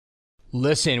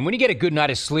Listen, when you get a good night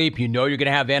of sleep, you know you're going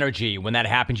to have energy. When that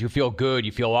happens, you feel good,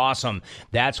 you feel awesome.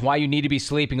 That's why you need to be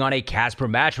sleeping on a Casper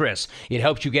mattress. It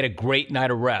helps you get a great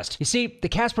night of rest. You see, the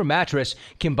Casper mattress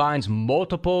combines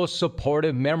multiple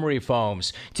supportive memory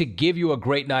foams to give you a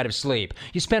great night of sleep.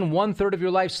 You spend 1/3 of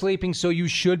your life sleeping, so you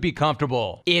should be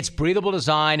comfortable. Its breathable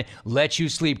design lets you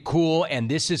sleep cool, and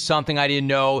this is something I didn't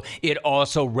know. It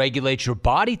also regulates your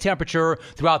body temperature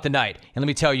throughout the night. And let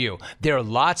me tell you, there are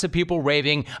lots of people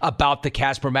raving about the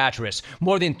Casper mattress.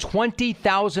 More than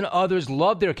 20,000 others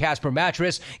love their Casper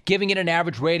mattress, giving it an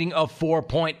average rating of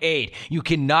 4.8. You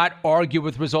cannot argue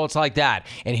with results like that.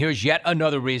 And here's yet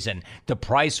another reason. The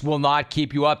price will not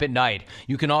keep you up at night.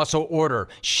 You can also order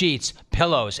sheets,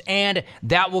 pillows, and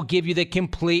that will give you the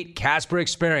complete Casper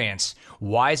experience.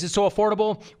 Why is it so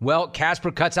affordable? Well, Casper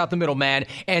cuts out the middleman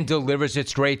and delivers it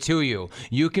straight to you.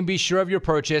 You can be sure of your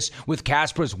purchase with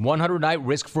Casper's 100-night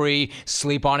risk-free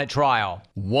Sleep On It trial.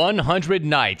 100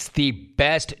 nights, the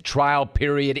best trial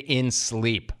period in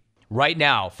sleep. Right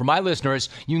now, for my listeners,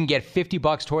 you can get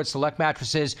 $50 towards select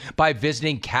mattresses by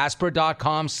visiting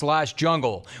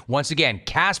Casper.com/jungle. Once again,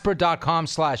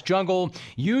 Casper.com/jungle.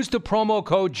 Use the promo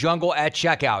code JUNGLE at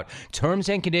checkout. Terms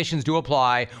and conditions do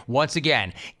apply. Once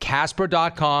again,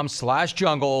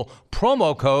 Casper.com/jungle.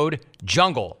 Promo code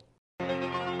JUNGLE.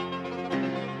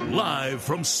 Live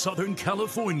from Southern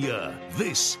California,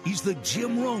 this is the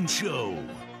Jim Rome Show.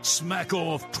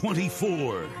 Smackoff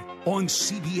 24. On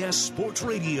CBS Sports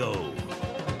Radio.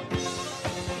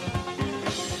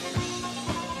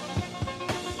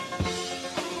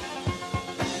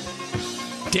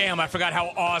 Damn, I forgot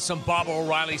how awesome Bob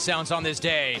O'Reilly sounds on this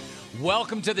day.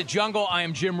 Welcome to the jungle. I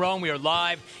am Jim Rome. We are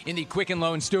live in the Quicken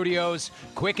Loan Studios.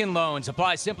 Quicken Loans.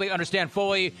 Apply simply, understand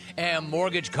fully, and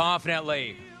mortgage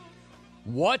confidently.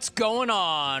 What's going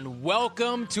on?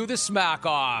 Welcome to the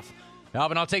Smackoff.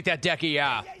 Alvin, I'll take that decky,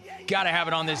 yeah. Gotta have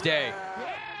it on this day.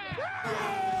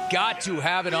 Got to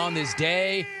have it on this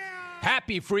day.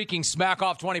 Happy freaking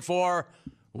Smackoff 24.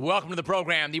 Welcome to the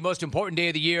program, the most important day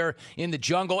of the year in the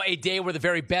jungle, a day where the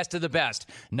very best of the best,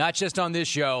 not just on this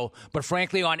show, but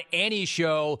frankly on any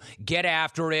show, get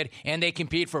after it, and they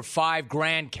compete for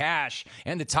 $5,000 cash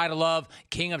and the title of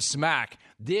King of Smack.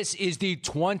 This is the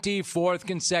 24th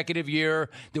consecutive year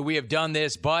that we have done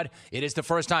this, but it is the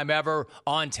first time ever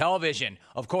on television.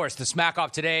 Of course, the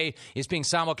Smackoff today is being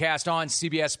simulcast on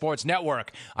CBS Sports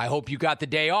Network. I hope you got the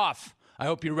day off. I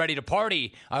hope you're ready to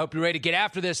party. I hope you're ready to get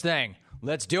after this thing.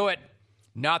 Let's do it.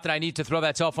 Not that I need to throw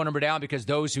that cell phone number down because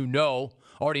those who know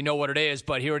already know what it is,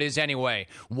 but here it is anyway.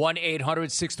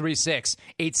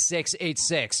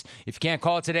 1-800-636-8686. If you can't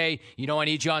call today, you know I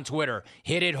need you on Twitter.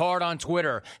 Hit it hard on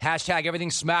Twitter. Hashtag everything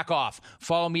Smackoff.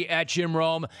 Follow me at Jim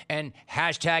Rome and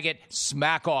hashtag it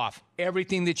Smackoff.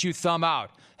 Everything that you thumb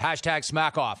out. Hashtag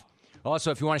Smackoff.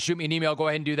 Also, if you want to shoot me an email, go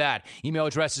ahead and do that. Email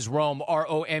address is Rome,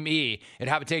 R-O-M-E,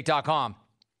 @haveatake.com.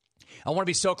 I want to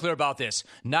be so clear about this.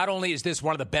 Not only is this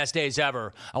one of the best days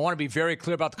ever, I want to be very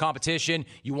clear about the competition.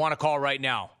 You want to call right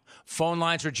now. Phone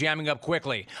lines are jamming up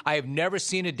quickly. I have never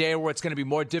seen a day where it's going to be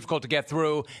more difficult to get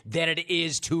through than it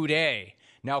is today.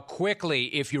 Now, quickly,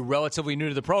 if you're relatively new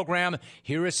to the program,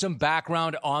 here is some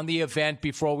background on the event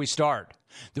before we start.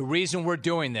 The reason we're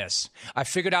doing this, I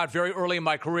figured out very early in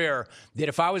my career that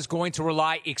if I was going to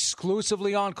rely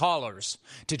exclusively on callers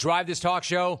to drive this talk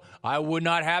show, I would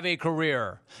not have a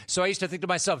career. So I used to think to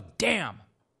myself, damn,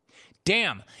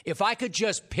 if I could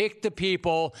just pick the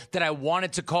people that I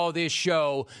wanted to call this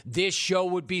show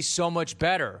would be so much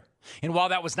better. And while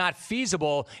that was not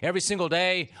feasible every single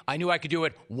day, I knew I could do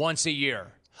it once a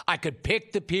year. I could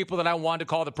pick the people that I wanted to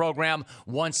call the program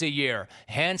once a year.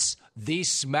 Hence, the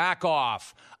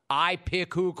Smackoff. I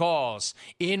pick who calls.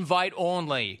 Invite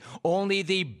only. Only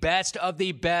the best of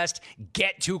the best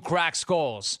get to crack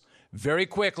skulls. Very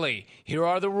quickly, here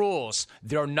are the rules.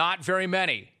 There are not very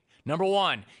many. Number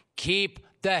one, keep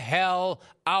the hell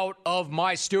out of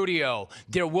my studio.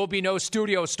 There will be no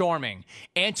studio storming.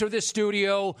 Enter the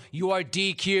studio, you are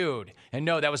DQ'd. And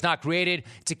no, that was not created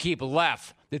to keep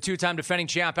Lef, the two-time defending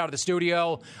champ, out of the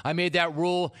studio. I made that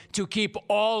rule to keep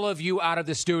all of you out of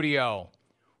the studio.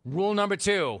 Rule number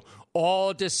two,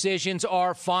 all decisions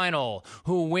are final.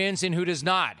 Who wins and who does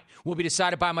not will be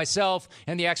decided by myself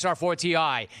and the XR4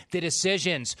 Ti. The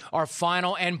decisions are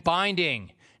final and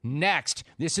binding. Next,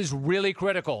 this is really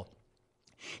critical.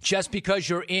 Just because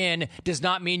you're in does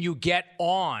not mean you get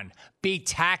on. Be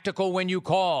tactical when you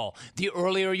call. The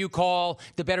earlier you call,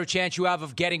 the better chance you have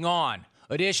of getting on.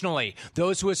 Additionally,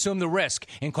 those who assume the risk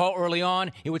and call early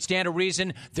on, it would stand to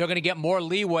reason they're going to get more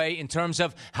leeway in terms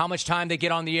of how much time they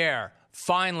get on the air.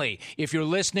 Finally, if you're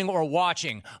listening or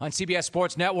watching on CBS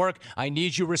Sports Network, I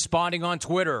need you responding on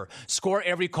Twitter. Score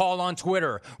every call on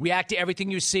Twitter. React to everything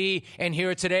you see and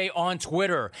hear today on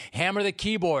Twitter. Hammer the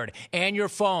keyboard and your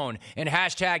phone and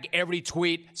hashtag every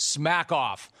tweet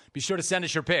Smackoff. Be sure to send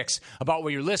us your pics about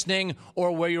where you're listening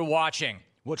or where you're watching.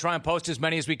 We'll try and post as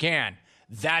many as we can.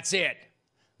 That's it.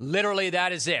 Literally,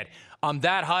 that is it. I'm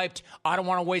that hyped. I don't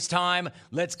want to waste time.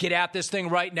 Let's get at this thing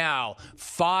right now.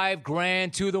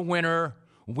 $5,000 to the winner.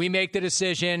 We make the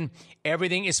decision.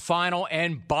 Everything is final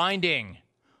and binding.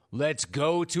 Let's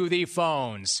go to the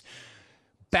phones.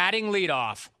 Batting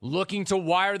leadoff, looking to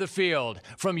wire the field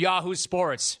from Yahoo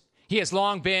Sports. He has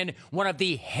long been one of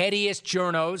the headiest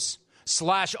journos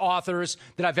 / authors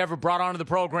that I've ever brought onto the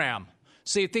program.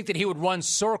 So you'd think that he would run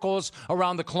circles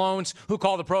around the clones who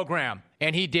call the program.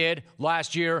 And he did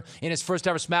last year in his first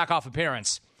ever Smackoff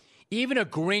appearance. Even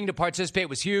agreeing to participate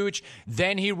was huge.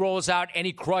 Then he rolls out and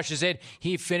he crushes it.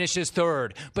 He finishes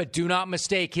third. But do not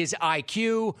mistake his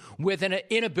IQ with an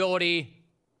inability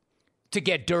to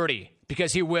get dirty,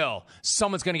 because he will.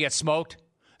 Someone's going to get smoked.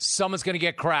 Someone's going to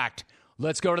get cracked.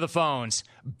 Let's go to the phones.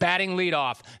 Batting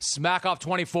leadoff, Smackoff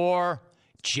 24,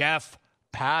 Jeff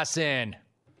Passan.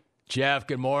 Jeff,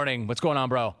 good morning. What's going on,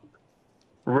 bro?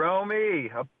 Romy,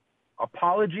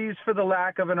 apologies for the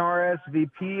lack of an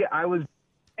RSVP. I was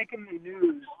making the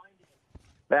news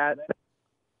that the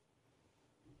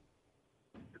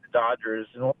Dodgers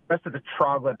and the rest of the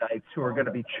troglodytes who are going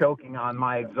to be choking on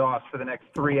my exhaust for the next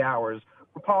 3 hours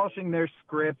were polishing their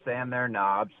scripts and their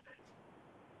knobs.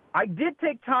 I did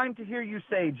take time to hear you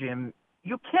say, Jim,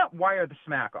 you can't wire the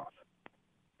Smackoff.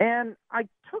 And I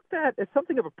took that as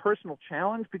something of a personal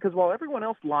challenge, because while everyone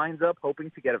else lines up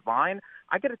hoping to get a Vine,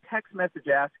 I get a text message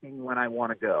asking when I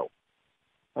want to go.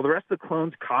 Well, the rest of the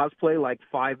clones cosplay like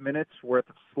 5 minutes worth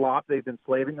of slop they've been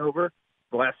slaving over.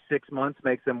 The last 6 months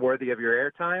makes them worthy of your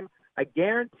airtime. I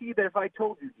guarantee that if I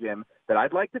told you, Jim, that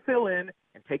I'd like to fill in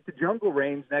and take the jungle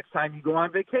reins next time you go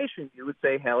on vacation, you would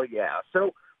say, hell yeah.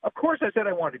 So, of course, I said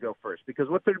I wanted to go first, because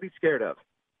what's there to be scared of?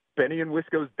 Benny and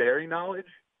Wisco's dairy knowledge?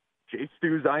 Jay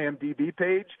Stu's IMDb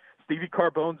page, Stevie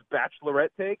Carbone's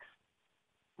bachelorette takes,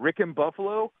 Rick in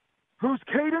Buffalo, whose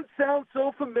cadence sounds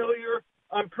so familiar,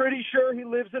 I'm pretty sure he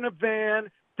lives in a van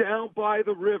down by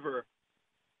the river.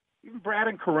 Even Brad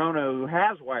and Corona, who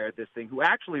has wired this thing, who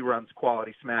actually runs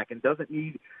quality smack and doesn't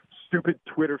need stupid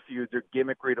Twitter feuds or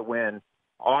gimmickry to win,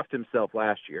 offed himself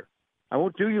last year. I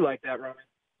won't do you like that, Roman.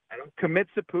 I don't commit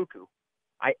seppuku.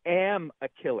 I am a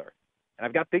killer. And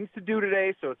I've got things to do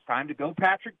today, so it's time to go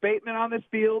Patrick Bateman on this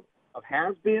field of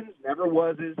has-beens,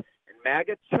 never-wases, and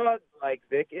MAGA chuds like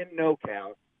Vic in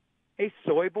NoCal. Hey,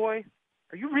 soy boy,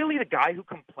 are you really the guy who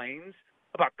complains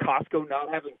about Costco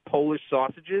not having Polish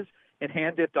sausages and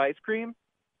hand-dipped ice cream?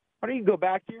 Why don't you go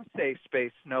back to your safe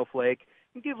space, snowflake,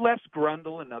 and give Les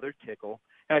Grundle another tickle?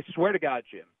 And I swear to God,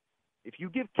 Jim, if you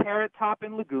give Carrot Top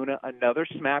and Laguna another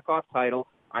Smackoff title,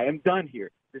 I am done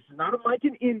here. This is not a Mike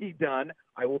and Indy done.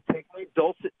 I will take my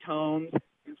dulcet tones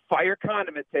and fire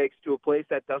condiment takes to a place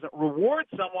that doesn't reward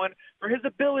someone for his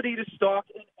ability to stalk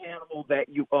an animal that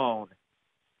you own.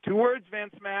 2 words, Van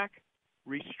Smack: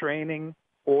 restraining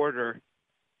order.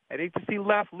 I'd hate to see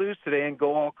left loose today and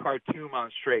go all cartoon on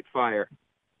straight fire.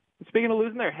 And speaking of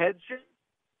losing their heads, Jim,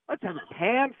 let's have a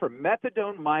hand for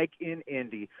Methadone Mike in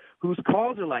Indy, whose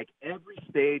calls are like every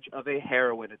stage of a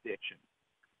heroin addiction.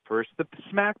 First, the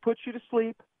smack puts you to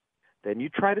sleep. Then you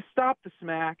try to stop the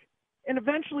smack. And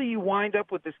eventually you wind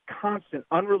up with this constant,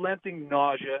 unrelenting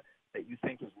nausea that you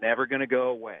think is never going to go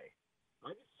away.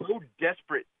 I'm so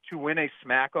desperate to win a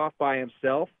Smackoff by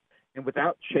himself and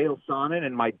without Chael Sonnen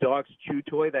and my dog's chew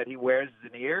toy that he wears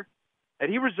as an ear, that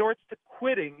he resorts to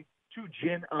quitting to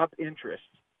gin up interest.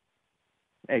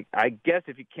 Hey, I guess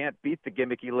if you can't beat the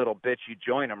gimmicky little bitch, you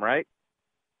join him, right?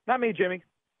 Not me, Jimmy.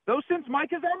 Though since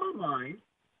Mike is on my mind,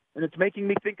 and it's making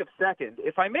me think of second,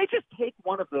 if I may just take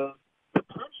one of those to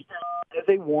punch down as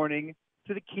a warning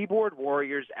to the keyboard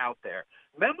warriors out there.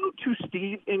 Memo to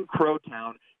Steve in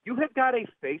Crowtown. You have got a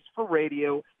face for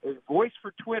radio, a voice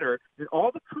for Twitter, and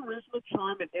all the charisma,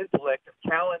 charm, and intellect of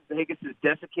Cal and Vegas'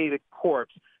 desiccated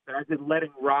corpse that I've been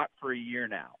letting rot for a year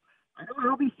now. I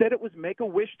know Albie said it was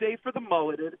Make-A-Wish Day for the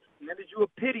mulleted, handed you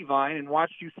a pity vine, and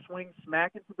watched you swing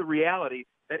smack into the reality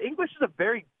that English is a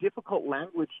very difficult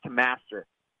language to master.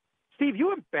 Steve,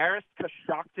 you embarrassed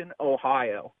Coshocton,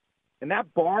 Ohio, and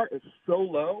that bar is so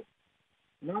low,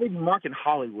 not even Mark in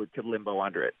Hollywood could limbo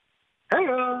under it.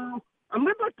 Hey-o! A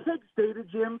limbo kid stated,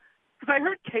 Jim, because I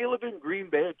heard Caleb in Green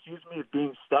Bay accuse me of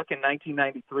being stuck in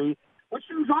 1993, which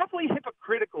seems awfully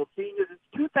hypocritical, seeing as it's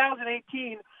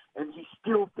 2018 and he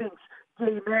still thinks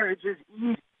gay marriage is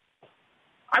easy.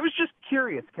 I was just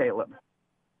curious, Caleb.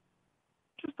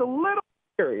 Just a little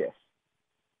curious.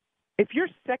 If your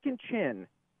second chin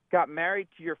got married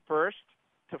to your first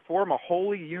to form a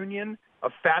holy union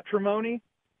of patrimony,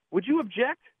 would you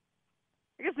object?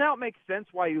 I guess now it makes sense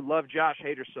why you love Josh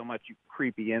Hader so much, you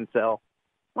creepy incel.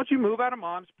 Once you move out of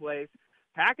Mom's place,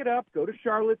 pack it up, go to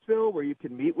Charlottesville where you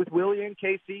can meet with Willie and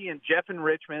Casey and Jeff and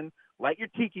Richmond, light your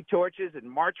tiki torches, and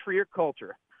march for your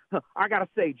culture. I got to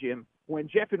say, Jim, when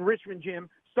Jeff and Richmond Jim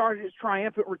started his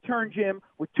triumphant return, Jim,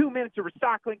 with 2 minutes of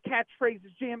recycling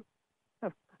catchphrases, Jim,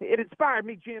 it inspired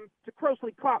me, Jim, to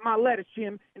closely crop my lettuce,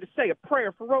 Jim, and to say a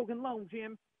prayer for Rogan Loan,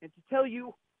 Jim, and to tell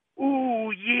you,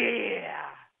 ooh, yeah.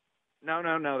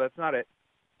 No, that's not it.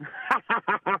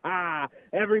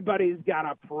 Everybody's got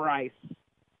a price.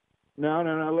 No,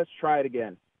 let's try it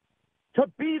again. To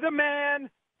be the man,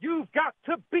 you've got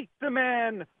to beat the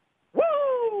man.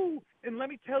 Woo! And let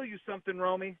me tell you something,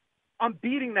 Romy. I'm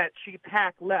beating that cheap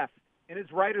hack left in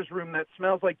his writer's room that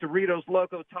smells like Doritos,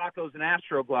 Loco Tacos, and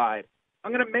Astroglide.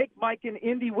 I'm going to make Mike and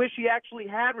Indy wish he actually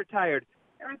had retired.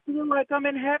 And I feel like I'm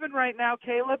in heaven right now,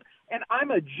 Caleb, and I'm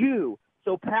a Jew.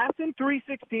 So passing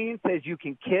 316 says you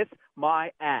can kiss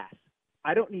my ass.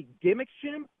 I don't need gimmicks,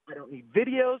 Jim. I don't need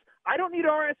videos. I don't need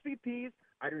RSVPs.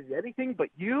 I don't need anything but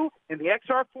you and the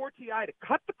XR4 Ti to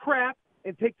cut the crap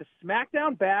and take the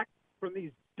smackdown back from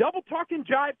these double-talking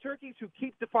jive turkeys who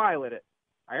keep defiling it.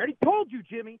 I already told you,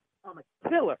 Jimmy, I'm a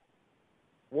killer.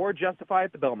 War justify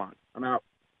at the Belmont. I'm out.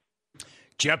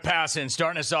 Jeff Passan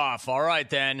starting us off. All right,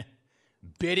 then.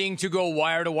 Bidding to go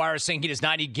wire to wire, saying he does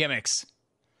not need gimmicks.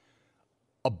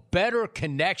 A better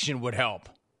connection would help.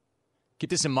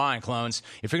 Keep this in mind, clones.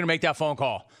 If you're going to make that phone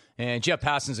call, and Jeff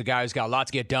Passan's a guy who's got a lot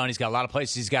to get done. He's got a lot of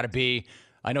places he's got to be.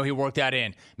 I know he worked that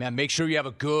in. Man, make sure you have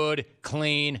a good,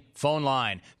 clean phone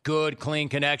line. Good, clean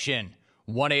connection.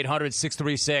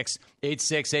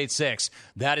 1-800-636-8686.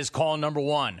 That is call number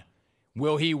one.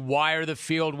 Will he wire the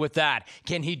field with that?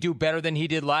 Can he do better than he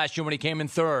did last year when he came in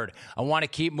third? I want to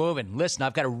keep moving. Listen,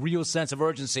 I've got a real sense of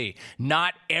urgency.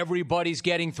 Not everybody's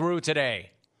getting through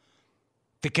today.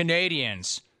 The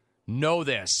Canadians know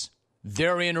this.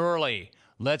 They're in early.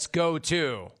 Let's go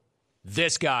to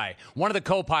this guy, one of the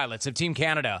co-pilots of Team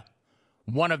Canada.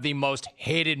 One of the most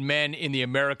hated men in the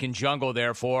American jungle,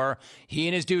 therefore. He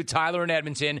and his dude Tyler in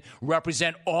Edmonton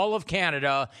represent all of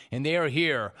Canada, and they are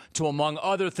here to, among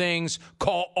other things,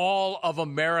 call all of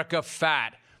America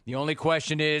fat. The only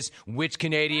question is which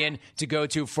Canadian to go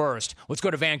to first. Let's go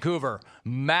to Vancouver.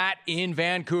 Matt in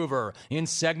Vancouver in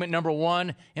segment number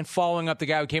one and following up the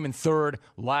guy who came in third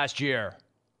last year.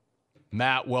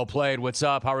 Matt, well played. What's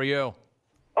up? How are you?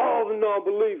 All the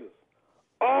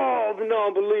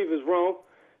non-believers, Rome.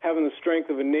 Having the strength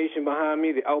of a nation behind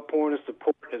me, the outpouring of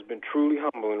support has been truly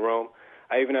humbling, Rome.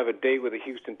 I even have a date with a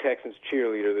Houston Texans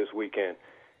cheerleader this weekend.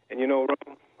 And you know,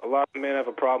 Rome, a lot of men have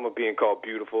a problem with being called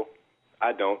beautiful.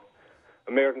 I don't.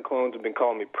 American clones have been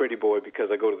calling me pretty boy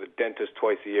because I go to the dentist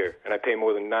twice a year, and I pay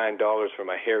more than $9 for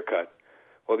my haircut.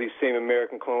 While these same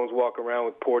American clones walk around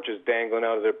with porches dangling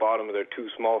out of their bottom of their too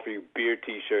small for you beer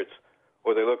T-shirts,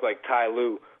 or they look like Ty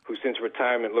Lue, who since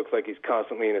retirement looks like he's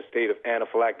constantly in a state of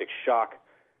anaphylactic shock.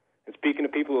 And speaking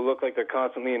of people who look like they're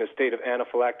constantly in a state of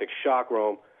anaphylactic shock,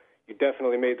 Rome, you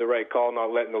definitely made the right call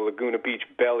not letting the Laguna Beach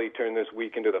belly turn this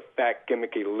week into the fat,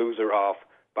 gimmicky loser off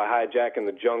by hijacking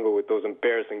the jungle with those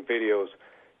embarrassing videos.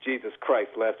 Jesus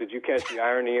Christ, Lef, did you catch the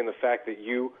irony in the fact that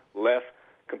you, Lef,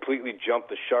 completely jumped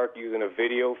the shark using a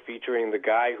video featuring the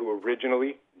guy who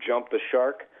originally jumped the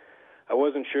shark? I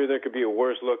wasn't sure there could be a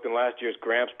worse look than last year's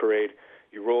Gramps Parade.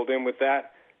 You rolled in with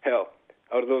that? Hell,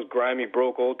 out of those grimy,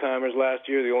 broke old-timers last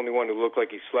year, the only one who looked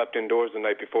like he slept indoors the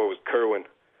night before was Kerwin.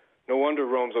 No wonder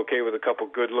Rome's okay with a couple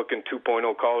good-looking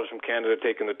 2.0 callers from Canada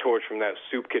taking the torch from that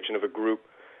soup kitchen of a group.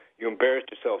 You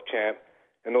embarrassed yourself, champ.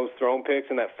 And those throne picks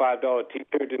and that $5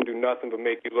 T-shirt didn't do nothing but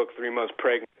make you look 3 months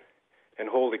pregnant. And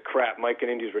holy crap, Mike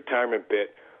and Indy's retirement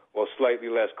bit, while slightly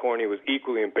less corny, was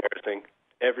equally embarrassing.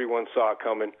 Everyone saw it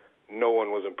coming. No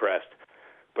one was impressed.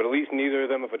 But at least neither of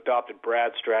them have adopted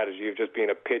Brad's strategy of just being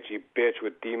a pitchy bitch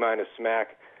with D-minus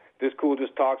smack. This cool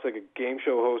just talks like a game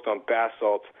show host on bath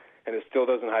salts, and it still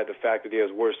doesn't hide the fact that he has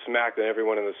worse smack than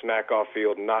everyone in the Smackoff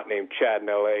field not named Chad in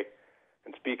L.A.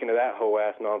 And speaking of that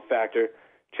hoe-ass non-factor,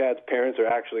 Chad's parents are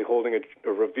actually holding a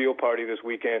reveal party this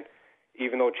weekend.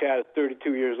 Even though Chad is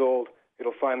 32 years old,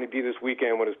 it'll finally be this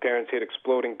weekend when his parents hit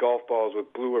exploding golf balls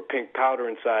with blue or pink powder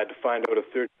inside to find out a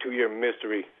 32-year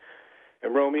mystery.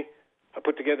 And Romy, I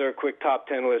put together a quick top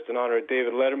 10 list in honor of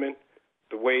David Letterman.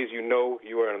 The ways you know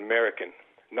you are an American.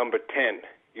 Number 10,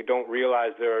 you don't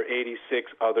realize there are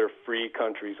 86 other free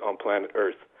countries on planet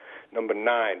Earth. Number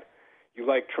 9, You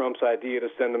like Trump's idea to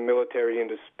send the military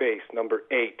into space. Number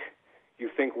 8, you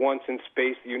think once in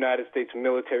space the United States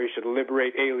military should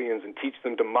liberate aliens and teach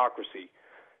them democracy.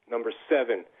 Number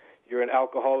 7, you're an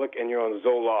alcoholic and you're on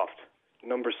Zoloft.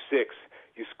 Number 6,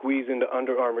 you squeeze into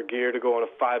Under Armour gear to go on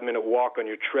a 5-minute walk on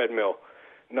your treadmill.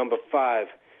 Number 5,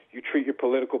 you treat your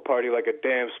political party like a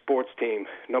damn sports team.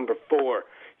 Number 4,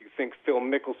 you think Phil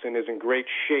Mickelson is in great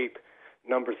shape.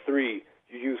 Number 3,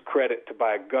 you use credit to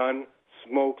buy a gun,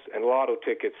 smokes, and lotto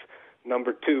tickets.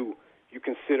 Number 2, you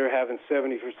consider having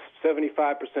 75%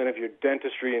 of your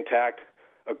dentistry intact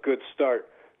a good start.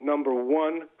 Number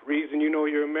 1 reason you know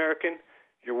you're American,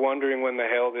 you're wondering when the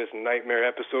hell this nightmare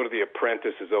episode of The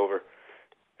Apprentice is over.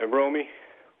 And Romy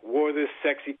wore this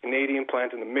sexy Canadian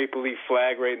planting the maple leaf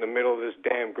flag right in the middle of this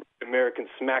damn great American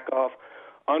Smackoff.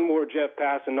 Unwore Jeff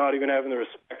Passan, not even having the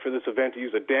respect for this event to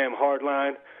use a damn hard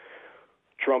line.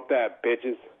 Trump that,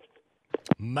 bitches.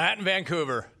 Matt in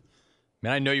Vancouver.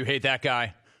 Man, I know you hate that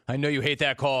guy. I know you hate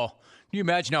that call. Can you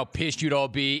imagine how pissed you'd all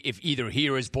be if either he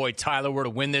or his boy Tyler were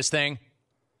to win this thing?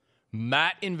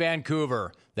 Matt in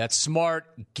Vancouver. That's smart.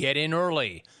 Get in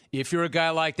early. If you're a guy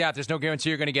like that, there's no guarantee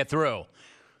you're going to get through.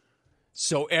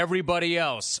 So everybody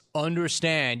else,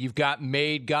 understand you've got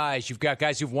made guys. You've got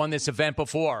guys who've won this event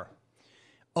before.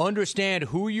 Understand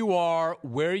who you are,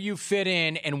 where you fit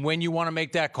in, and when you want to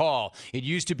make that call. It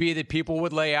used to be that people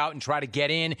would lay out and try to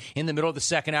get in the middle of the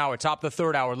second hour, top of the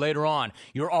third hour, later on.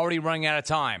 You're already running out of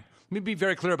time. Let me be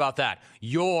very clear about that.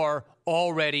 You're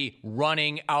already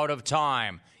running out of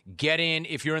time. Get in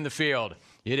if you're in the field.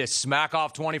 It is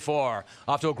Smackoff 24.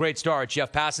 Off to a great start.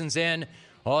 Jeff Passan's in.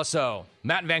 Also,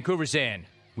 Matt in Vancouver's in.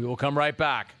 We will come right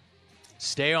back.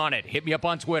 Stay on it. Hit me up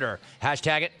on Twitter.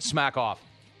 Hashtag it, Smackoff.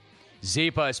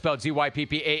 Zipa is spelled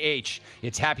Z-Y-P-P-A-H.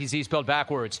 It's Happy Z spelled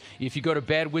backwards. If you go to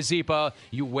bed with Zipa,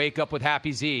 you wake up with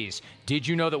Happy Z's. Did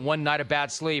you know that one night of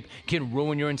bad sleep can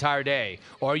ruin your entire day?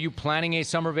 Or are you planning a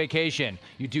summer vacation?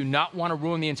 You do not want to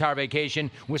ruin the entire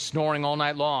vacation with snoring all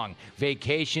night long.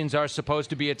 Vacations are supposed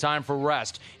to be a time for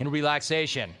rest and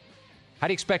relaxation. How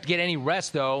do you expect to get any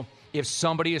rest, though, if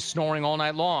somebody is snoring all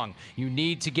night long? You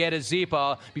need to get a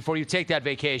Zipa before you take that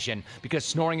vacation, because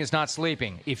snoring is not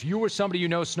sleeping. If you or somebody you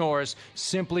know snores,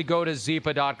 simply go to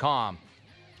Zipa.com.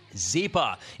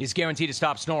 Zipa is guaranteed to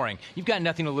stop snoring. You've got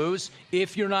nothing to lose.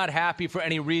 If you're not happy for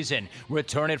any reason,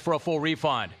 return it for a full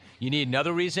refund. You need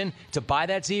another reason to buy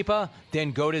that Zipa?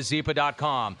 Then go to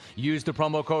Zipa.com. Use the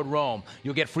promo code ROAM.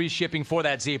 You'll get free shipping for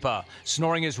that Zipa.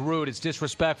 Snoring is rude, it's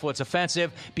disrespectful, it's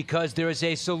offensive, because there is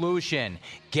a solution.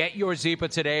 Get your Zipa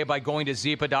today by going to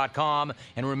Zipa.com.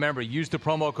 And remember, use the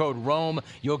promo code ROAM.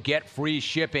 You'll get free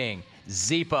shipping.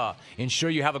 Zipa.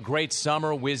 Ensure you have a great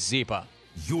summer with Zipa.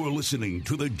 You're listening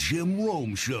to The Jim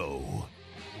Rome Show.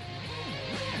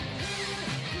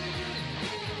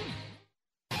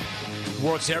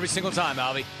 Works every single time,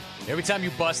 Albie. Every time you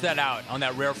bust that out on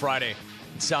that rare Friday,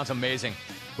 it sounds amazing.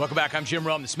 Welcome back. I'm Jim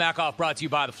Rome. The Smackoff brought to you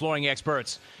by the flooring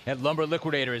experts at Lumber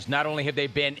Liquidators. Not only have they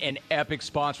been an epic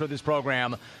sponsor of this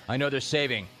program, I know they're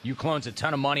saving you clones a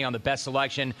ton of money on the best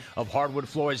selection of hardwood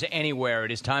floors anywhere.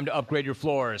 It is time to upgrade your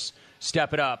floors.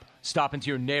 Step it up. Stop into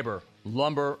your neighbor,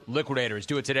 Lumber Liquidators.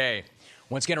 Do it today.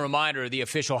 Once again, a reminder, the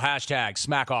official hashtag,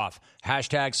 Smackoff.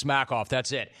 Hashtag Smackoff.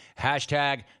 That's it.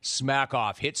 Hashtag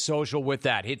Smackoff. Hit social with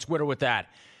that. Hit Twitter with that.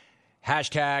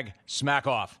 Hashtag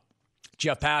Smackoff.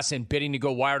 Jeff Passan bidding to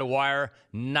go wire to wire.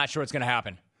 Not sure it's going to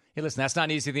happen. Hey, listen, that's not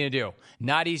an easy thing to do.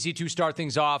 Not easy to start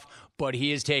things off, but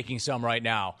he is taking some right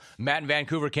now. Matt in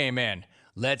Vancouver came in.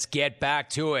 Let's get back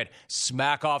to it.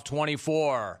 Smackoff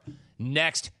 24.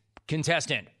 Next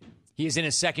contestant. He is in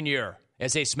his second year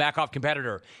as a Smackoff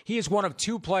competitor. He is one of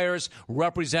 2 players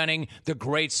representing the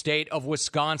great state of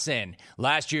Wisconsin.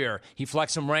 Last year, he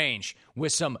flexed some range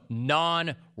with some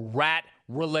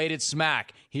non-rat-related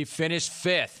smack. He finished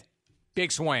 5th.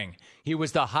 Big swing. He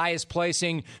was the highest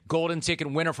placing golden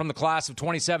ticket winner from the class of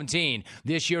 2017.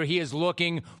 This year, he is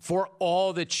looking for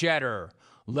all the cheddar.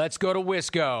 Let's go to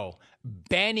Wisco.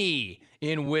 Benny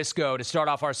in Wisco to start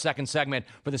off our second segment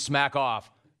for the Smackoff.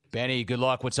 Benny, good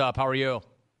luck. What's up? How are you?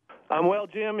 I'm well,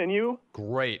 Jim, and you?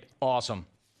 Great. Awesome.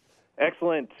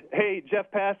 Excellent. Hey,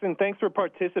 Jeff Passan, thanks for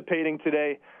participating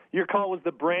today. Your call was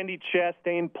the Brandy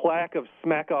Chastain plaque of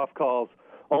Smackoff calls,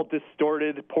 all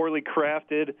distorted, poorly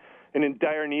crafted, and in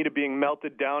dire need of being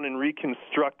melted down and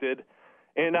reconstructed.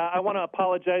 And I want to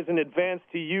apologize in advance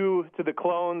to you, to the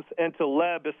clones, and to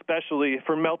Leb especially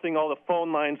for melting all the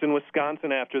phone lines in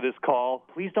Wisconsin after this call.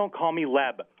 Please don't call me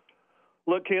Leb.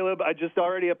 Look, Caleb, I just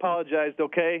already apologized,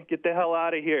 okay? Get the hell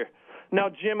out of here. Now,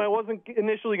 Jim, I wasn't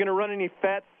initially going to run any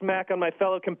fat smack on my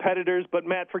fellow competitors, but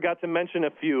Matt forgot to mention a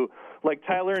few, like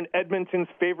Tyler and Edmonton's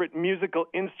favorite musical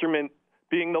instrument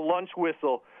being the lunch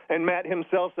whistle, and Matt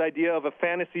himself's idea of a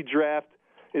fantasy draft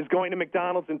is going to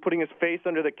McDonald's and putting his face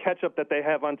under the ketchup that they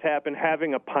have on tap and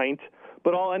having a pint.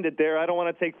 But I'll end it there. I don't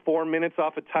want to take 4 minutes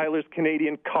off of Tyler's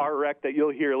Canadian car wreck that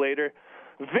you'll hear later.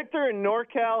 Victor in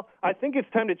NorCal, I think it's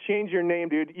time to change your name,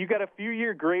 dude. You got a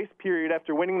few-year grace period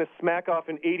after winning the Smackoff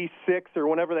in '86 or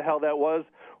whenever the hell that was,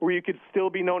 where you could still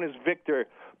be known as Victor.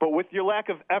 But with your lack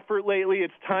of effort lately,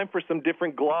 it's time for some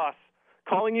different gloss.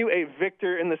 Calling you a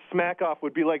Victor in the Smackoff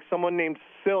would be like someone named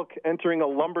Silk entering a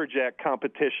lumberjack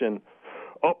competition.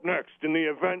 Up next, in the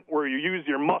event where you use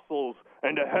your muscles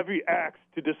and a heavy axe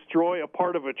to destroy a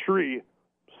part of a tree.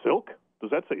 Silk? Does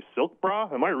that say Silk Bra?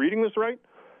 Am I reading this right?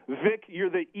 Vic,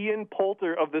 you're the Ian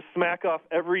Poulter of the Smackoff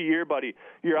every year, buddy.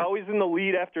 You're always in the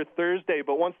lead after Thursday,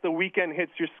 but once the weekend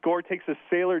hits, your score takes a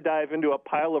sailor dive into a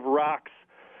pile of rocks.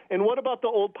 And what about the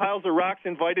old piles of rocks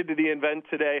invited to the event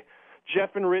today?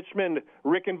 Jeff in Richmond,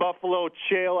 Rick in Buffalo,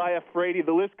 Chael, Iafredi,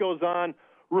 the list goes on.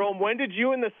 Rome, when did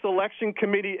you and the selection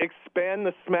committee expand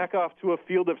the Smackoff to a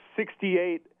field of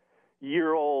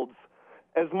 68-year-olds?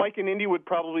 As Mike and Indy would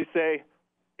probably say,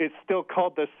 it's still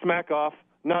called the Smackoff,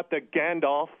 not the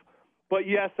Gandalf. But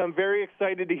yes, I'm very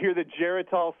excited to hear the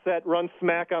Geritol set run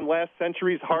smack on last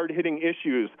century's hard-hitting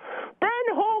issues. Ben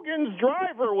Hogan's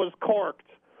driver was corked.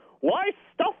 Why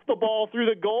stuff the ball through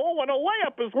the goal when a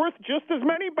layup is worth just as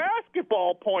many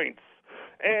basketball points?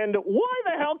 And why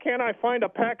the hell can't I find a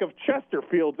pack of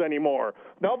Chesterfields anymore?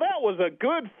 Now that was a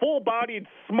good full-bodied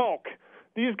smoke.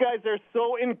 These guys are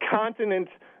so incontinent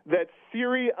that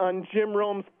Siri on Jim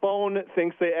Rome's phone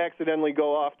thinks they accidentally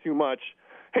go off too much.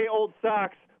 Hey, old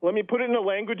socks, let me put it in a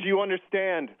language you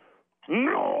understand.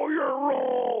 Know your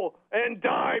role and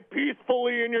die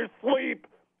peacefully in your sleep,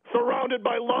 surrounded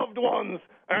by loved ones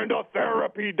and a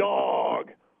therapy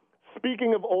dog.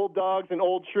 Speaking of old dogs and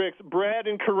old tricks, Brad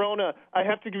in Corona, I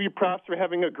have to give you props for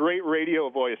having a great radio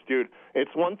voice, dude.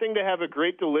 It's one thing to have a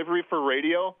great delivery for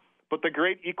radio, but the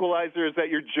great equalizer is that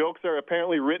your jokes are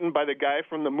apparently written by the guy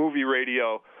from the movie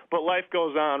Radio. But life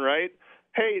goes on, right?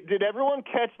 Hey, did everyone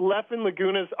catch Leffen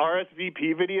Laguna's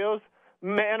RSVP videos?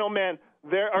 Man, oh man,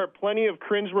 there are plenty of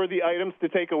cringeworthy items to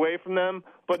take away from them,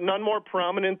 but none more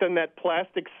prominent than that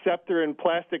plastic scepter and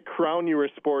plastic crown you were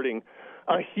sporting.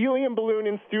 A helium balloon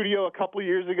in studio a couple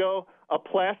years ago, a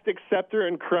plastic scepter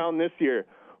and crown this year.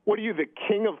 What are you, the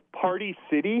king of Party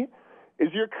City?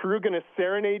 Is your crew going to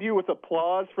serenade you with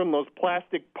applause from those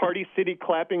plastic Party City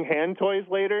clapping hand toys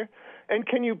later? And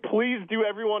can you please do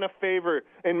everyone a favor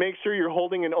and make sure you're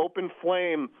holding an open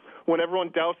flame when everyone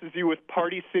douses you with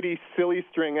Party City silly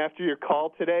string after your call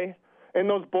today? And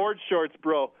those board shorts,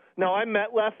 bro. Now, I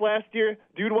met Lef last year.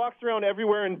 Dude walks around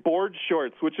everywhere in board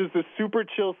shorts, which is the super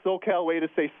chill SoCal way to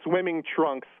say swimming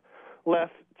trunks. Lef,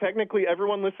 technically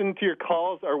everyone listening to your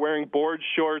calls are wearing board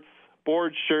shorts,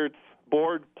 board shirts,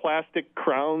 board plastic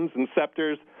crowns and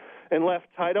scepters. And Lef,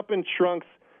 tied up in trunks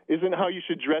isn't how you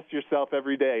should dress yourself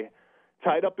every day.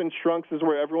 Tied up in trunks is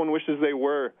where everyone wishes they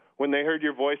were when they heard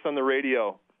your voice on the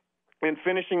radio. And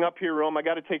finishing up here, Rome, I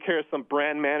got to take care of some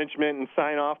brand management and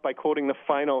sign off by quoting the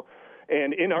final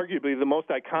and inarguably the most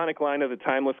iconic line of the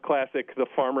timeless classic, The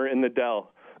Farmer in the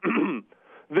Dell.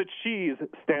 The cheese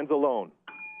stands alone.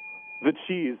 The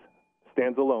cheese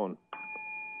stands alone.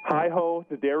 Hi-ho,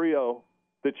 the dairy-o,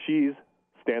 the cheese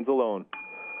stands alone.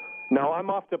 Now I'm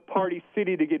off to Party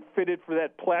City to get fitted for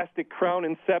that plastic crown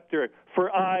and scepter,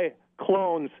 for I,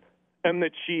 clones, am the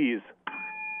cheese.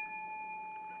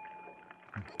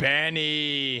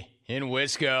 Benny in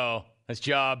Wisco. Nice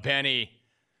job, Benny.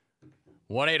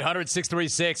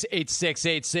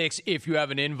 1-800-636-8686 if you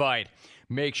have an invite.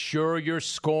 Make sure you're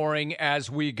scoring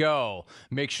as we go.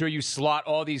 Make sure you slot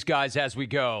all these guys as we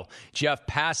go. Jeff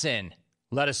Passan,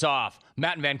 let us off.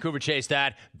 Matt in Vancouver chased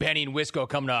that. Benny in Wisco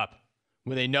coming up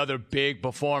with another big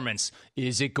performance.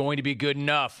 Is it going to be good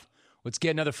enough? Let's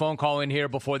get another phone call in here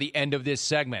before the end of this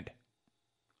segment.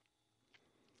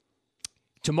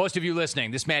 To most of you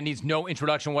listening, this man needs no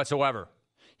introduction whatsoever.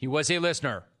 He was a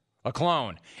listener, a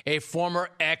clone, a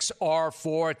former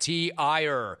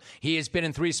XR4TIer. He has been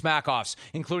in 3 Smackoffs,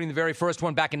 including the very first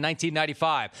one back in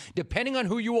 1995. Depending on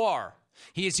who you are,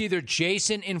 he is either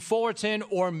Jason in Fullerton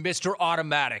or Mr.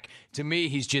 Automatic. To me,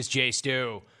 he's just Jay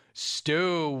Stu.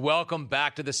 Stu, welcome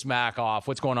back to the Smackoff.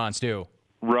 What's going on, Stu?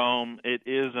 Rome, it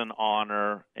is an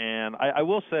honor, and I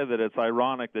will say that it's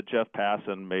ironic that Jeff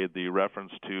Passan made the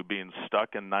reference to being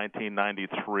stuck in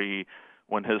 1993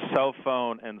 when his cell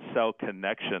phone and cell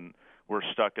connection were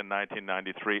stuck in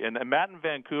 1993. And Matt in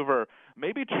Vancouver,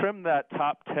 maybe trim that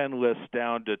top 10 list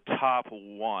down to top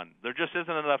 1. There just isn't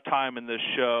enough time in this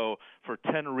show for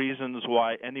 10 reasons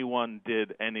why anyone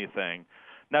did anything.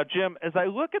 Now, Jim, as I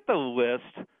look at the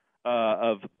list,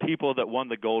 of people that won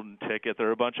the golden ticket.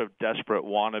 They're a bunch of desperate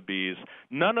wannabes.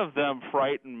 None of them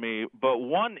frighten me, but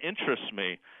one interests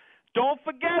me. Don't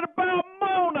forget about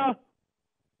Mona.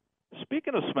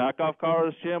 Speaking of Smackoff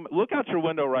cars, Jim, look out your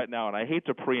window right now, and I hate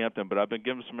to preempt him, but I've been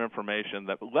given some information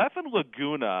that Leffen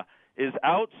Laguna is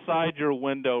outside your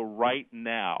window right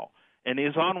now, and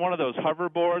he's on one of those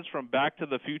hoverboards from Back to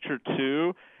the Future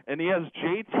 2, and he has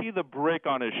JT the Brick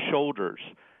on his shoulders.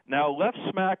 Now, Left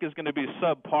Smack is going to be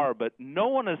subpar, but no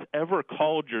one has ever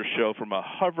called your show from a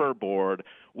hoverboard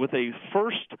with the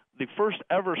first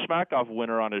ever Smackoff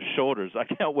winner on his shoulders.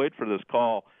 I can't wait for this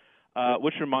call,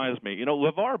 which reminds me,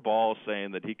 LeVar Ball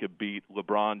saying that he could beat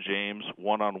LeBron James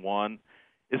one-on-one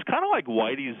is kind of like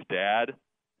Whitey's dad,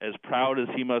 as proud as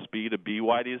he must be to be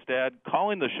Whitey's dad,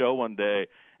 calling the show one day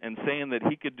and saying that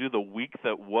he could do the week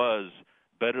that was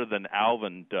better than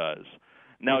Alvin does.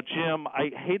 Now, Jim, I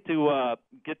hate to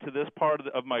get to this part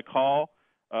of my call,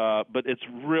 but it's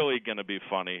really going to be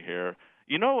funny here.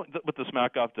 You know what the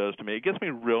Smackoff does to me? It gets me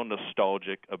real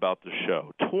nostalgic about the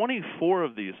show. 24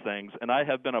 of these things, and I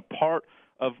have been a part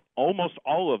of almost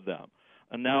all of them.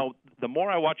 And now, the more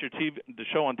I watch the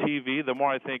show on TV, the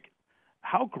more I think,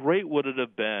 how great would it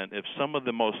have been if some of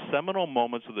the most seminal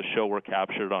moments of the show were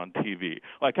captured on TV?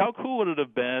 Like, how cool would it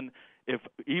have been if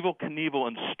Evel Knievel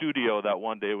in studio that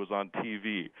one day was on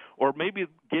TV, or maybe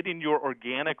getting your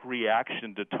organic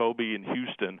reaction to Toby in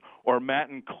Houston, or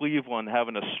Matt in Cleveland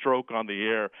having a stroke on the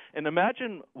air. And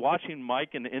imagine watching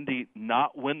Mike and Indy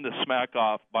not win the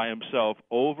Smackoff by himself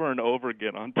over and over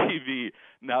again on TV.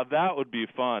 Now that would be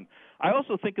fun. I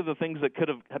also think of the things that could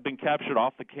have been captured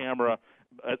off the camera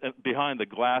behind the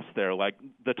glass there, like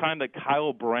the time that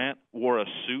Kyle Brandt wore a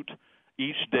suit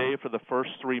each day for the first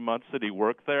 3 months that he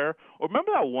worked there. Or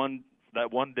remember that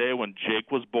one day when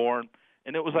Jake was born,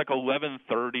 and it was like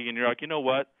 11:30, and you're like, you know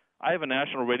what? I have a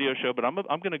national radio show, but I'm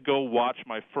going to go watch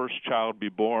my first child be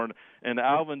born. And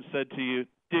Alvin said to you,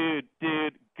 dude,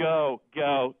 go,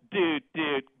 dude,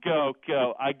 go.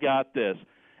 I got this.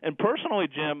 And personally,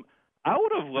 Jim, I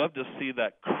would have loved to see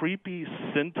that creepy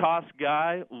Cintas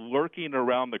guy lurking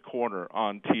around the corner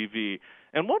on TV.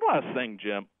 And one last thing,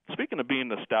 Jim, speaking of being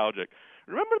nostalgic,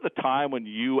 remember the time when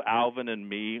you, Alvin, and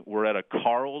me were at a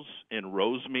Carl's in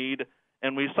Rosemead,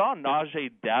 and we saw Najee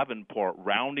Davenport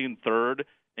rounding third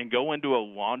and go into a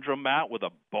laundromat with a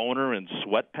boner in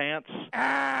sweatpants?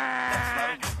 That's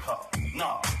not a good call.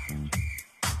 No.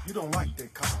 You don't like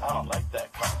that call. I don't like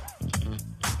that call.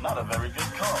 Not a very good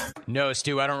call. No,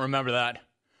 Stu, I don't remember that.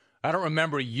 I don't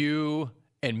remember you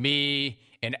and me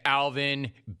and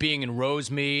Alvin being in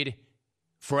Rosemead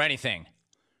for anything,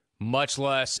 much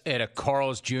less at a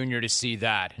Carl's Jr. to see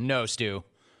that. No, Stu,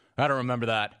 I don't remember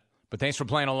that. But thanks for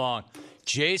playing along.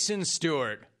 Jason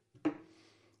Stewart,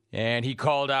 and he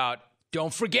called out,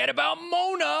 don't forget about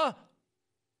Mona.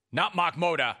 Not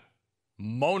Moda,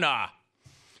 Mona.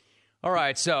 All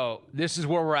right, so this is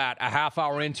where we're at. A half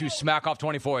hour into Smackoff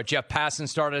 24. Jeff Passan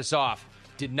started us off.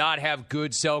 Did not have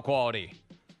good cell quality.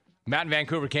 Matt in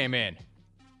Vancouver came in.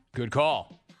 Good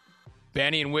call.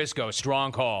 Benny in Wisco,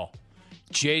 strong call.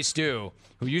 Jay Stu,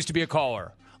 who used to be a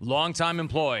caller, longtime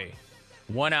employee,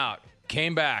 went out,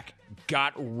 came back,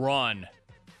 got run.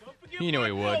 You knew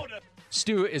he would.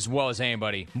 Stu, as well as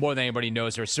anybody, more than anybody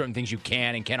knows, there are certain things you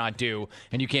can and cannot do,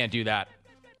 and you can't do that.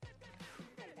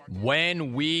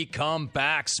 When we come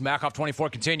back, Smackoff 24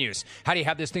 continues. How do you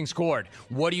have this thing scored?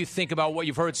 What do you think about what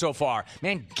you've heard so far?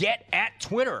 Man, get at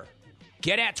Twitter.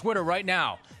 Get at Twitter right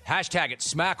now. Hashtag it,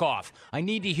 Smackoff. I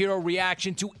need to hear a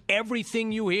reaction to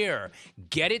everything you hear.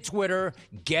 Get it Twitter.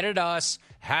 Get it us.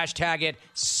 Hashtag it,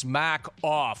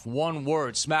 Smackoff. One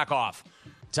word, Smackoff.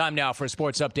 Time now for a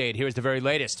sports update. Here's the very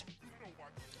latest.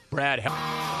 Brad.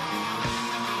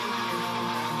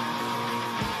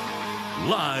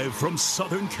 Live from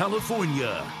Southern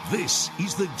California, this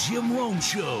is the Jim Rome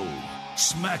Show.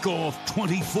 Smackoff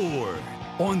 24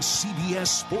 on CBS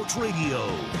Sports Radio.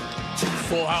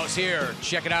 Full house here.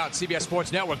 Check it out. CBS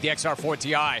Sports Network, the XR4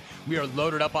 Ti. We are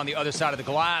loaded up on the other side of the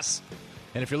glass.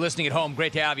 And if you're listening at home,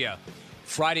 great to have you.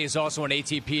 Friday is also an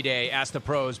ATP day. Ask the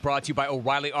Pros, brought to you by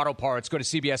O'Reilly Auto Parts. Go to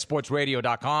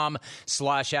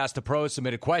cbssportsradio.com/ask the Pros.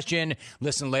 Submit a question.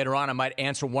 Listen later on. I might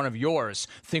answer one of yours.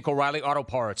 Think O'Reilly Auto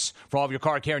Parts. For all of your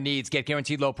car care needs, get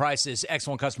guaranteed low prices.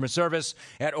 Excellent customer service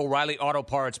at O'Reilly Auto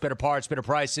Parts. Better parts, better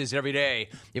prices every day.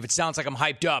 If it sounds like I'm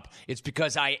hyped up, it's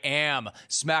because I am.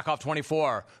 Smackoff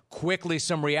 24. Quickly,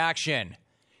 some reaction.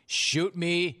 Shoot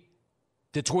me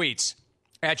the tweets.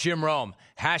 At Jim Rome,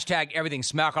 hashtag everything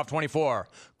Smackoff 24.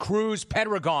 Cruz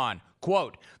Pedregon,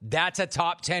 quote, that's a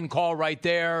top 10 call right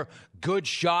there. Good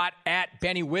shot at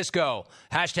Benny Wisco.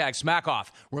 Hashtag Smackoff.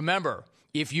 Remember,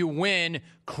 If you win,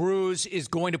 Cruz is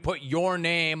going to put your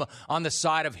name on the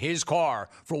side of his car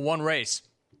for one race.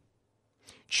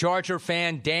 Charger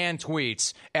fan Dan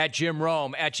tweets at Jim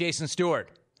Rome, at Jason Stewart.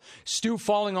 Stu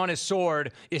falling on his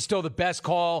sword is still the best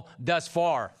call thus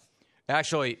far.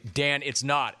 Actually, Dan, it's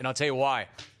not, and I'll tell you why.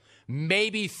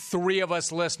 Maybe 3 of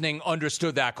us listening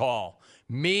understood that call.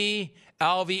 Me,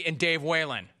 Alvy, and Dave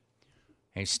Whalen.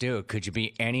 Hey, Stu, could you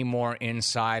be any more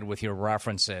inside with your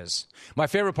references? My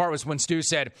favorite part was when Stu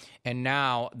said, and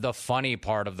now the funny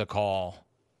part of the call.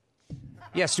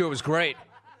 Yeah, Stu, it was great.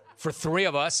 For 3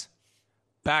 of us,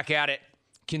 back at it.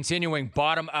 Continuing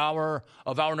bottom hour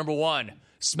of hour number 1,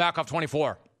 Smackoff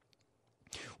 24.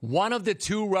 One of the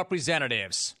 2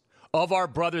 representatives of our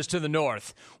brothers to the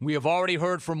north, we have already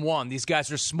heard from one. These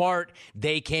guys are smart.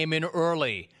 They came in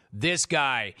early. This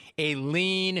guy, a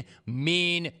lean,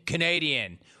 mean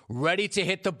Canadian, ready to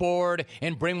hit the board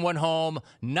and bring one home,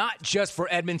 not just for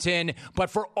Edmonton, but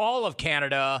for all of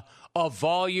Canada, a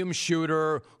volume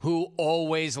shooter who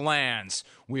always lands.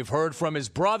 We've heard from his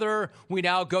brother. We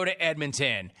now go to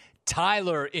Edmonton.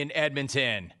 Tyler in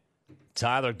Edmonton.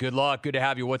 Tyler, good luck. Good to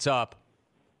have you. What's up?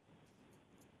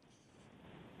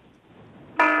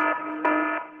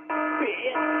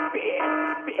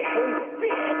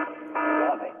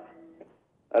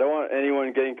 I don't want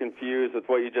anyone getting confused with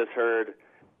what you just heard.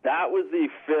 That was the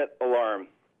fit alarm.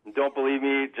 Don't believe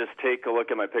me? Just take a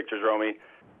look at my pictures, Romy.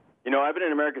 You know, I've been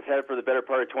in America's head for the better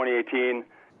part of 2018.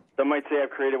 Some might say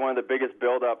I've created one of the biggest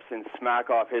build-ups in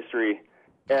Smackoff history.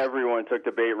 Everyone took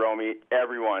the bait, Romy.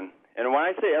 Everyone. And when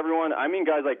I say everyone, I mean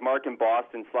guys like Mark in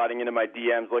Boston sliding into my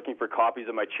DMs looking for copies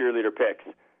of my cheerleader pics.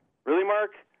 Really,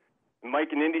 Mark?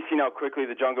 Mike and Indy seen how quickly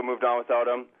the jungle moved on without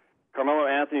him. Carmelo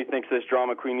Anthony thinks this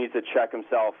drama queen needs to check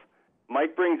himself.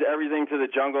 Mike brings everything to the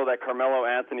jungle that Carmelo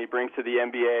Anthony brings to the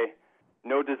NBA.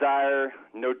 No desire,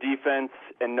 no defense,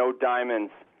 and no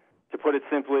diamonds. To put it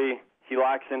simply, he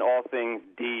lacks in all things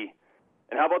D.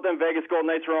 And how about them Vegas Golden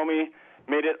Knights, Romy?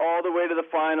 Made it all the way to the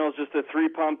finals, just a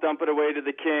 3-pump dump it away to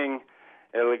the king,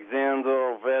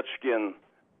 Alexander Ovechkin.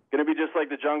 Going to be just like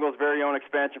the jungle's very own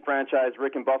expansion franchise,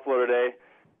 Rick in Buffalo today.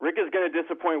 Rick is going to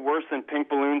disappoint worse than pink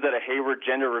balloons at a Hayward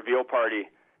gender reveal party.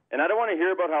 And I don't want to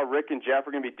hear about how Rick and Jeff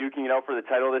are going to be duking it out for the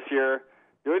title this year.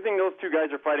 The only thing those 2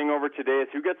 guys are fighting over today is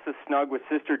who gets to snug with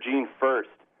Sister Jean first.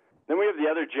 Then we have the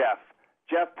other Jeff,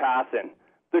 Jeff Passan,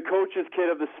 the coach's kid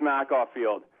of the Smackoff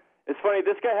field. It's funny,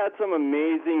 this guy had some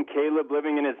amazing Caleb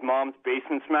living in his mom's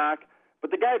basement smack, but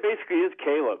the guy basically is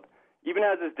Caleb. Even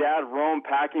has his dad Rome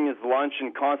packing his lunch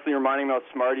and constantly reminding him how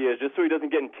smart he is just so he doesn't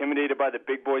get intimidated by the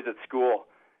big boys at school.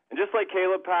 And just like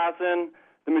Caleb Passan,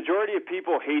 the majority of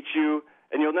people hate you,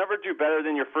 and you'll never do better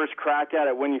than your first crack at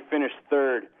it when you finish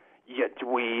 3rd, you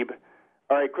dweeb.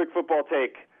 All right, quick football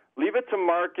take. Leave it to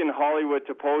Mark in Hollywood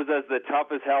to pose as the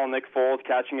tough-as-hell Nick Foles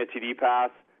catching a TD pass,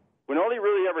 when all he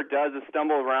really ever does is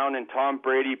stumble around and Tom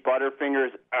Brady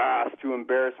butterfingers ass to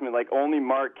embarrassment like only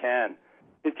Mark can.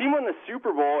 His team won the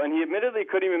Super Bowl, and he admittedly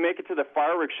couldn't even make it to the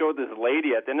fireworks show with this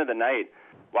lady at the end of the night.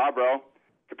 Wow, bro.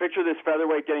 Picture this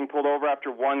featherweight getting pulled over after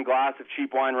 1 glass of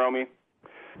cheap wine, Romy.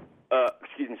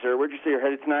 Excuse me, sir. Where'd you say you're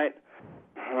headed tonight?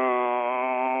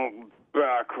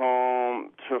 Back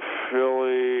home to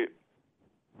Philly.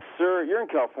 Sir, you're in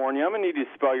California. I'm going to need you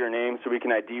to spell your name so we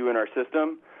can ID you in our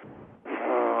system.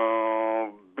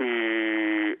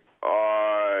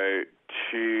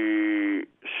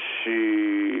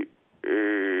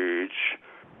 B-I-T-C-H.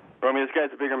 Romy, this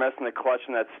guy's a bigger mess than the clutch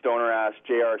in that stoner-ass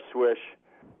J.R. Swish.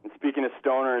 And speaking of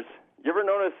stoners, you ever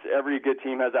notice every good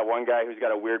team has that one guy who's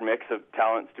got a weird mix of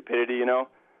talent and stupidity, you know?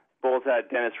 Bulls had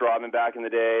Dennis Rodman back in the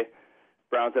day.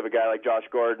 Browns have a guy like Josh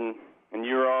Gordon. And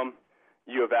you, Rome,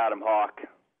 you have Adam Hawk,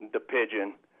 the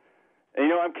pigeon. And,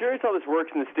 you know, I'm curious how this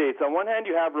works in the States. On one hand,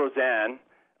 you have Roseanne,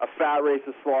 a fat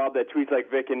racist slob that tweets like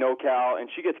Vic in NoCal, and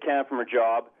she gets canned from her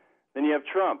job. Then you have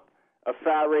Trump, a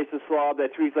fat racist slob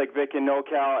that tweets like Vic in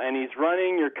NoCal, and he's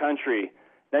running your country.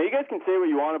 Now, you guys can say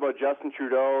what you want about Justin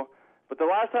Trudeau, but the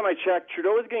last time I checked,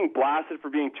 Trudeau was getting blasted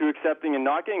for being too accepting and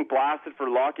not getting blasted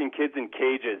for locking kids in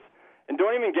cages. And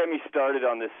don't even get me started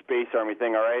on this space army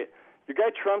thing, all right? Your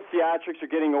guy Trump's theatrics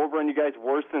are getting over on you guys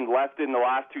worse than left in the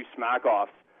last 2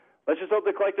 Smackoffs. Let's just hope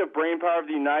the collective brain power of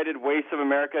the United Wastes of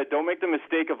America don't make the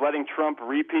mistake of letting Trump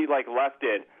repeat like left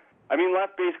did. I mean,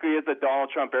 left basically is the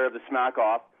Donald Trump era of the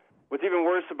Smackoff. What's even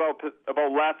worse about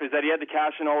Left is that he had to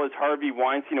cash in all his Harvey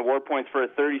Weinstein award points for a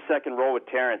 30-second role with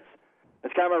Terrence.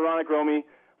 It's kind of ironic, Romy.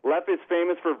 Left is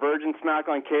famous for virgin smack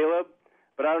on Caleb,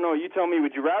 but I don't know. You tell me,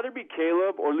 would you rather be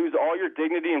Caleb or lose all your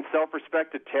dignity and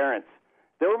self-respect to Terrence?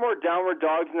 There were more downward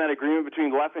dogs in that agreement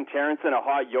between Left and Terrence than a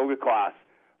hot yoga class.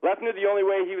 Left knew the only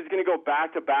way he was going to go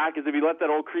back-to-back is if he let that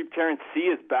old creep Terrence see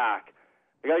his back.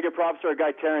 I got to give props to our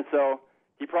guy Terrence, though.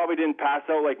 He probably didn't pass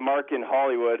out like Mark in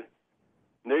Hollywood.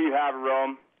 And there you have it,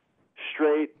 Rome.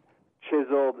 Straight,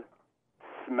 chiseled,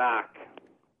 smack.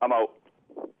 I'm out.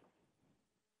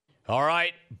 All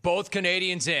right, both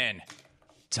Canadians in.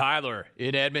 Tyler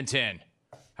in Edmonton.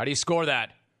 How do you score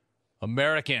that?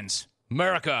 Americans.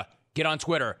 America. Get on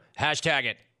Twitter. Hashtag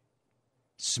it.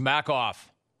 Smackoff.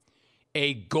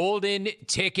 A golden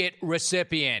ticket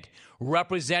recipient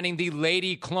representing the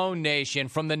Lady Clone Nation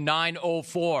from the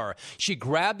 904. She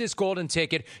grabbed this golden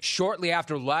ticket shortly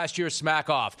after last year's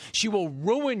Smackoff. She will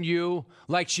ruin you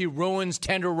like she ruins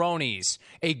tenderonis.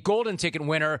 A golden ticket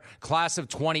winner, class of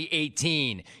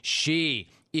 2018. She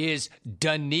is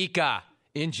Danica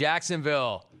in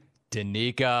Jacksonville.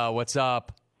 Danica, what's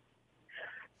up?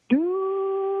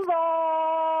 Duval.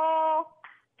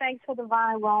 Thanks for the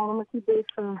vine, Ron. I'm going to keep this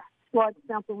short,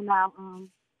 simple now.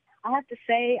 I have to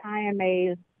say I am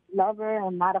a lover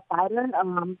and not a fighter.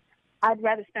 I'd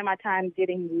rather spend my time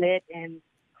getting lit and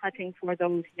hunting for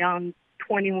those young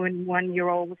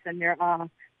 21-year-olds and their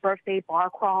birthday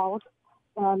bar crawls.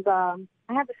 And I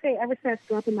have to say, ever since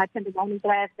going through my tenderoni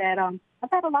blast, that I've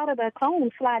had a lot of the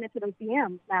clones slide into those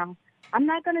DMs. Now, I'm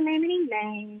not going to name any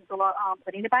names or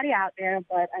put anybody out there,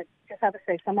 but I just have to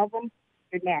say some of them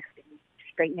are nasty,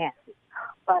 straight nasty.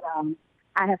 But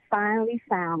I have finally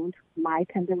found my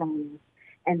tenderoni,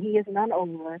 and he is none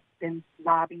other than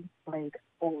Robbie Blake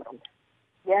Odom.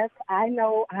 Yes, I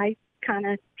know I kind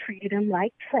of treated him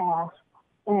like trash,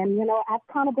 and, you know, I've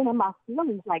kind of been in my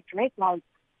feelings like Drake, like,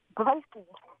 Blakey,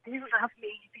 do you love me?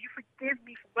 Do you forgive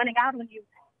me for running out on you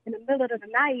in the middle of the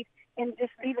night and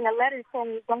just leaving a letter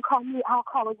saying, don't call me, I'll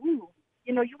call you?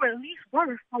 You know, you were at least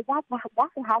worth like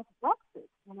Waffle House breakfast,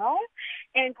 you know?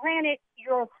 And granted,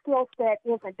 your skill set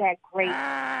isn't that great.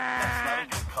 That's not a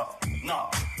good call.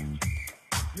 No.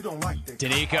 You don't like that.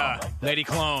 Danica, like that. Lady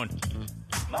Clone.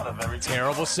 Not a very good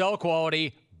Terrible call. cell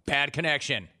quality, bad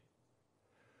connection.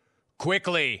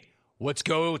 Quickly, let's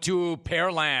go to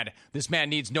Pearland. This man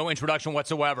needs no introduction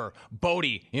whatsoever.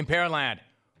 Bodie in Pearland.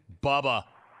 Bubba,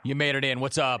 you made it in.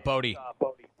 What's up, Bodie?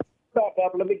 What's up,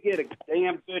 Bubba? Let me get a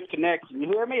damn good connection. You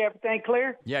hear me? Everything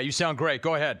clear? Yeah, you sound great.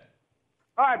 Go ahead.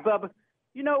 All right, Bubba.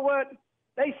 You know what?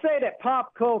 They say that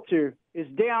pop culture is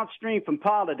downstream from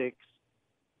politics.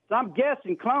 So I'm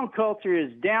guessing clone culture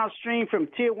is downstream from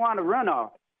Tijuana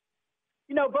runoff.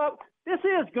 You know, Bubba, this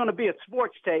is going to be a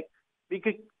sports take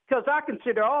because I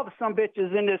consider all the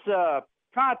sumbitches in this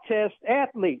contest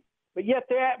athletes, but yet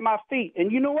they're at my feet.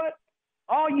 And you know what?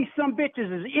 All you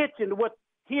sumbitches is itching to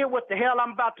hear what the hell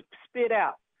I'm about to spit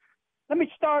out. Let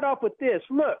me start off with this.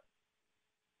 Look,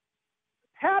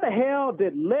 how the hell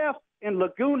did Left in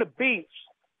Laguna Beach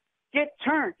get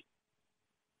turned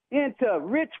into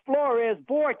Rich Flores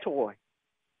boy toy?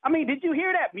 I mean, did you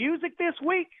hear that music this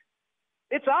week?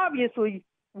 It's obviously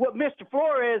what Mr.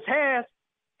 Flores has.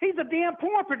 He's a damn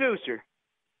porn producer.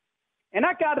 And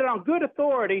I got it on good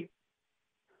authority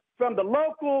from the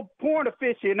local porn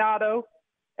aficionado,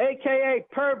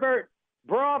 a.k.a. pervert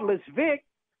Broadless Vic,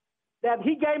 that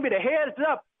he gave me the heads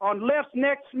up on Left's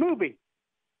next movie.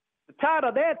 The title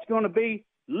of that's going to be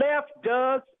Left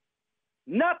Does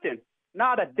Nothing.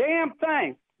 Not a damn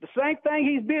thing. The same thing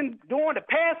he's been doing the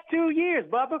past 2 years,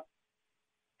 Bubba.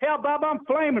 Hell, Bubba, I'm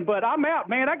flaming, but I'm out,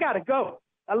 man. I got to go.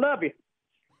 I love you.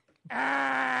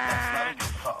 That's not a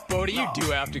good call. Bodie, you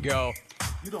do have to go.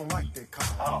 You don't like that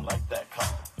call. I don't like that call.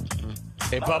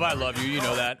 Hey, Bubba, I love you. You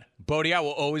know that. Bodie, I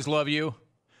will always love you.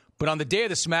 But on the day of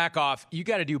the Smackoff, you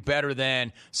got to do better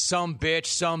than some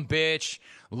bitch,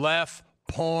 Left's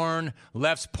porn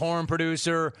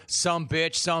producer, some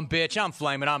bitch. I'm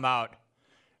flaming. I'm out.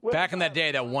 Back in that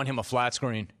day, that won him a flat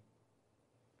screen.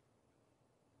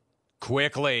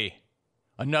 Quickly,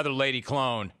 another Lady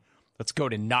Clone. Let's go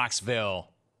to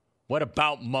Knoxville. What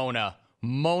about Mona?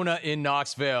 Mona in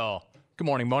Knoxville. Good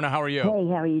morning, Mona. How are you? Hey,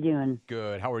 how are you doing?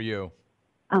 Good. How are you?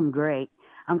 I'm great.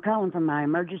 I'm calling from my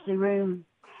emergency room,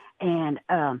 and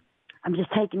I'm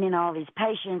just taking in all these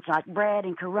patients like Brad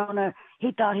in Corona.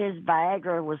 He thought his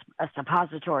Viagra was a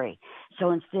suppository.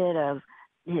 So instead of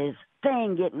his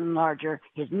thing getting larger,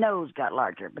 his nose got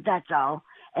larger, but that's all.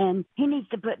 And he needs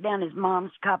to put down his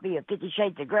mom's copy of 50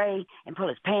 Shades of Grey and pull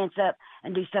his pants up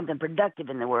and do something productive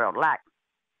in the world, like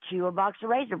chew a box of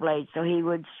razor blades so he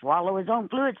would swallow his own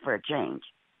fluids for a change.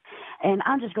 And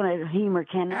I'm just going to humor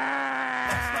Ken.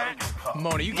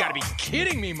 Mona, you got to be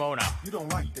kidding me, Mona. You don't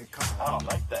like that call. I don't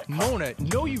like that call. Mona,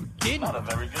 no, you didn't. Not a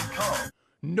very good call.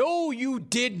 No, you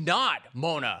did not,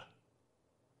 Mona.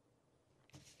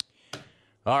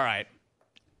 All right.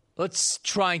 let's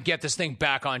try and get this thing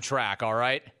back on track, all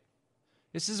right?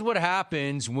 This is what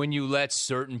happens when you let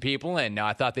certain people in. Now,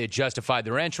 I thought they had justified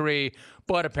their entry,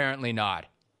 but apparently not.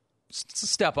 Let's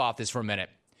step off this for a minute.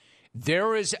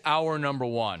 There is our number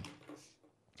one.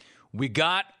 We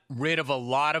got rid of a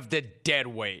lot of the dead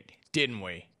weight, didn't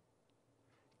we?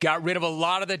 Got rid of a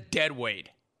lot of the dead weight.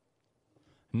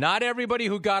 Not everybody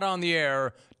who got on the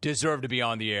air deserved to be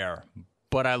on the air,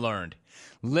 but I learned.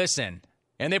 Listen,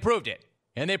 and they proved it,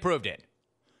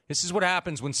 This is what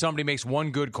happens when somebody makes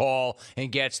one good call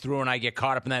and gets through, and I get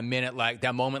caught up in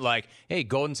that moment like, hey,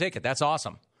 golden ticket, that's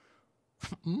awesome.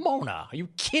 Mona, are you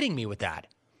kidding me with that?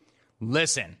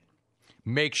 Listen,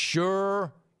 make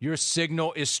sure your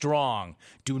signal is strong.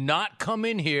 Do not come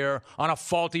in here on a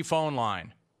faulty phone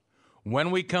line.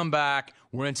 When we come back,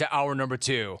 we're into hour number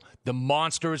 2. The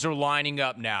monsters are lining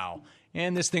up now,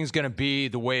 and this thing's going to be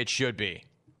the way it should be.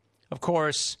 Of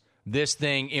course, this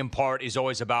thing, in part, is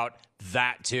always about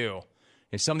that, too.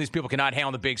 And some of these people cannot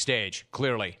handle the big stage,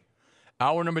 clearly.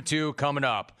 Hour number 2 coming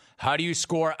up. How do you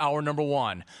score hour number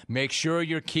 1? Make sure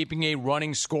you're keeping a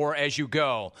running score as you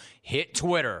go. Hit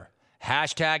Twitter.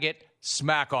 Hashtag it,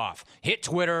 Smackoff. Hit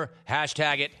Twitter.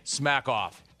 Hashtag it,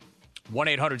 Smackoff.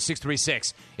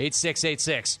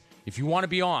 1-800-636-8686. If you want to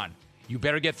be on, you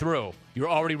better get through. You're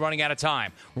already running out of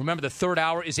time. Remember, the third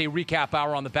hour is a recap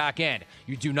hour on the back end.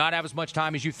 You do not have as much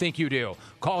time as you think you do.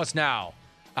 Call us now.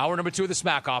 Hour number 2 of the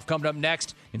Smackoff coming up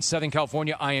next in Southern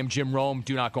California. I am Jim Rome.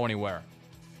 Do not go anywhere.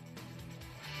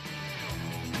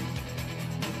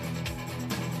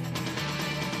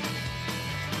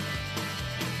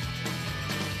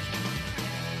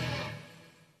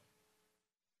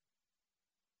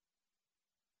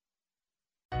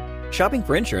 Shopping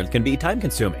for insurance can be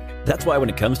time-consuming. That's why when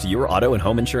it comes to your auto and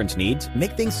home insurance needs,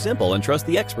 make things simple and trust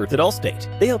the experts at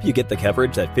Allstate. They help you get the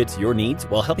coverage that fits your needs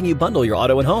while helping you bundle your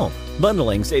auto and home.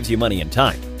 Bundling saves you money and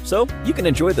time, so you can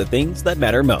enjoy the things that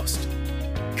matter most.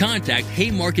 Contact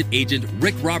Haymarket agent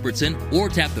Rick Robertson or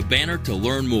tap the banner to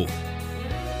learn more.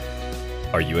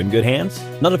 Are you in good hands?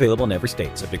 Not available in every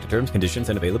state. Subject to terms, conditions,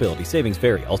 and availability. Savings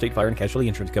vary. Allstate Fire and Casualty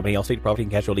Insurance Company, Allstate Property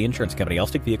and Casualty Insurance Company,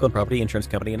 Allstate Vehicle and Property Insurance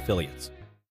Company, and affiliates.